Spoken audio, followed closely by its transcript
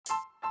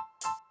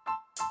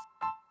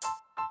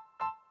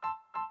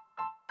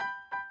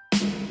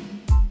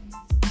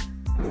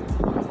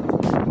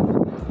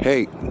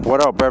Hey,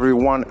 what up,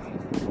 everyone?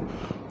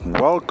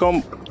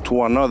 Welcome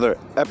to another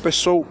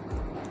episode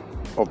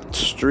of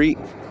Street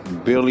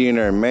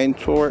Billionaire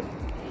Mentor.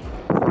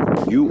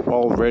 You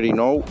already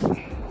know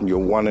your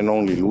one and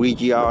only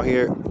Luigi out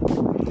here,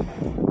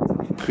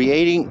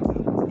 creating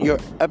your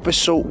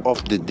episode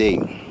of the day.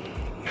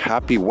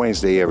 Happy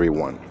Wednesday,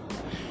 everyone.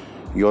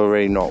 You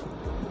already know.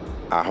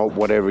 I hope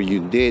whatever you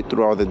did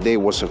throughout the day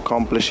was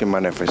accomplished in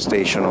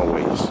manifestational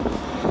ways.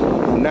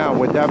 Now,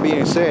 with that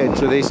being said,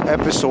 today's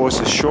episode is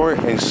a short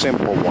and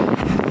simple one.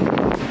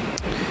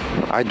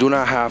 I do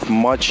not have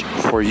much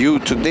for you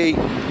today.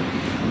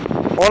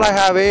 All I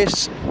have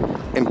is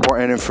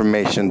important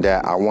information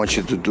that I want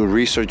you to do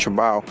research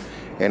about.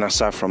 And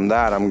aside from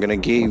that, I'm going to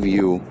give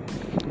you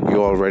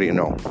already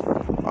know,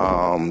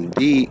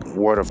 the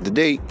word of the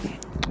day.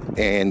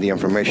 And the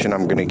information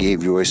I'm going to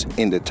give you is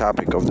in the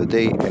topic of the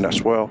day. And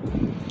as well,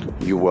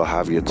 you will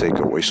have your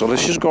takeaway. So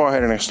let's just go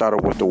ahead and start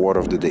off with the word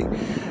of the day.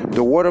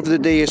 The word of the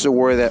day is a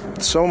word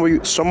that some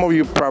of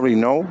you probably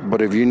know,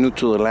 but if you're new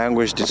to the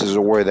language, this is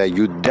a word that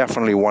you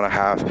definitely want to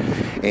have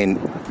in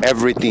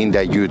everything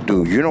that you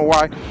do. You know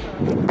why?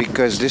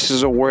 Because this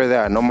is a word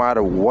that no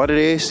matter what it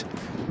is,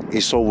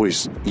 it's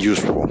always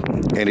useful.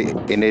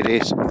 And it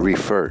is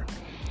refer.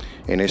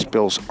 And it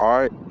spells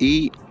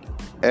REFER,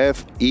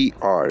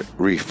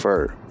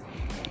 refer.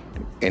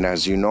 And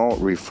as you know,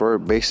 refer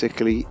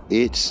basically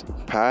it's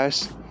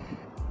past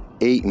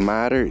a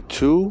matter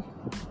to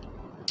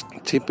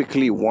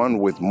typically one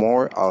with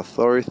more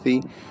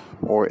authority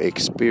or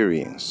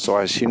experience. So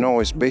as you know,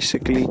 it's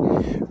basically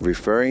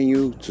referring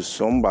you to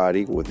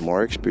somebody with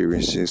more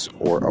experiences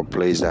or a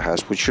place that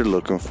has what you're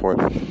looking for.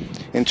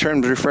 In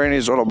terms of referring,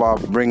 is all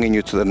about bringing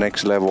you to the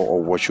next level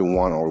of what you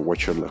want or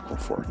what you're looking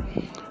for.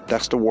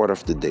 That's the word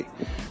of the day.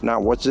 Now,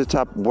 what's the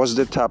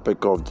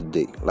topic of the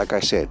day? Like I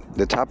said,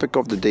 the topic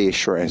of the day is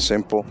short and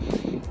simple.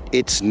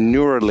 It's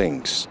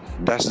NeuraLinks.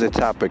 That's the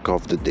topic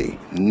of the day.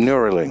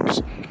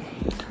 NeuraLinks.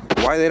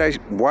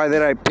 Why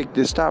did I pick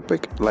this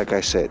topic? Like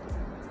I said,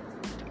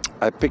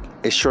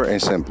 it's short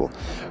and simple.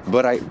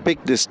 But I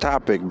picked this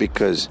topic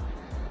because,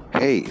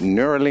 hey,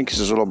 NeuraLinks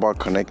is all about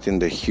connecting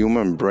the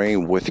human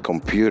brain with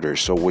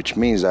computers. So which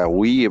means that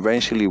we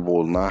eventually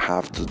will not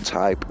have to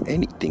type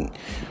anything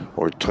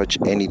or touch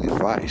any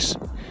device.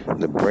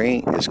 The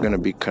brain is going to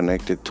be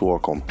connected to a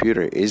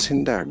computer.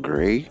 Isn't that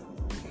great?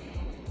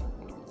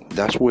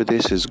 That's where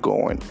this is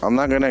going. I'm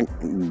not going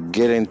to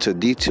get into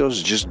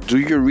details. Just do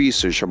your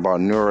research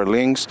about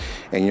NeuraLinks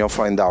and you'll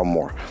find out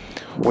more.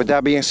 With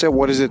that being said,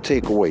 what is the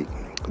takeaway?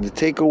 The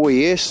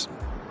takeaway is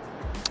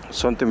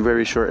something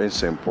very short and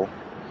simple.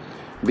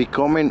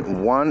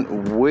 Becoming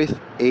one with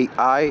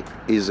AI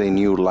is a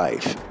new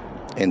life.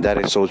 And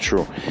that is so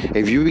true.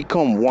 If you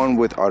become one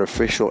with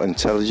artificial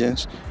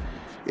intelligence,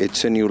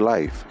 it's a new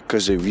life.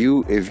 Because if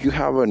you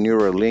have a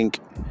NeuraLink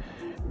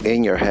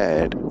in your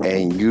head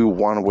and you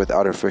one with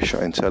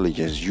artificial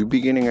intelligence, you're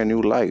beginning a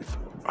new life.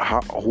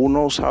 Who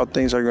knows how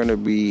things are going to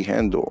be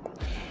handled?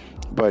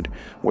 But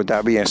with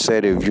that being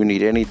said, if you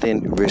need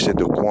anything, visit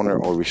the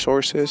corner of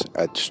resources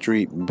at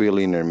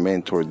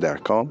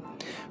streetbillionairementor.com.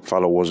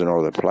 Follow us on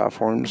all the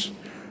platforms.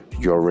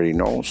 You already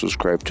know.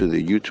 Subscribe to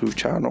the YouTube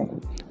channel.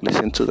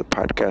 Listen to the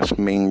podcast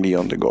mainly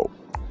on the go.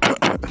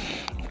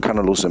 Kind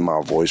of losing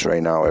my voice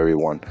right now,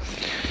 everyone.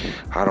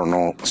 I don't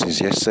know. Since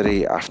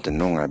yesterday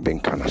afternoon, I've been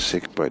kind of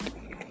sick, but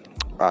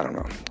I don't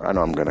know. I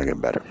know I'm going to get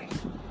better.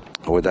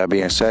 With that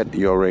being said,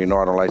 you already know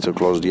I don't like to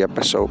close the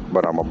episode,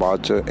 but I'm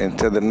about to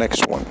enter the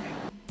next one.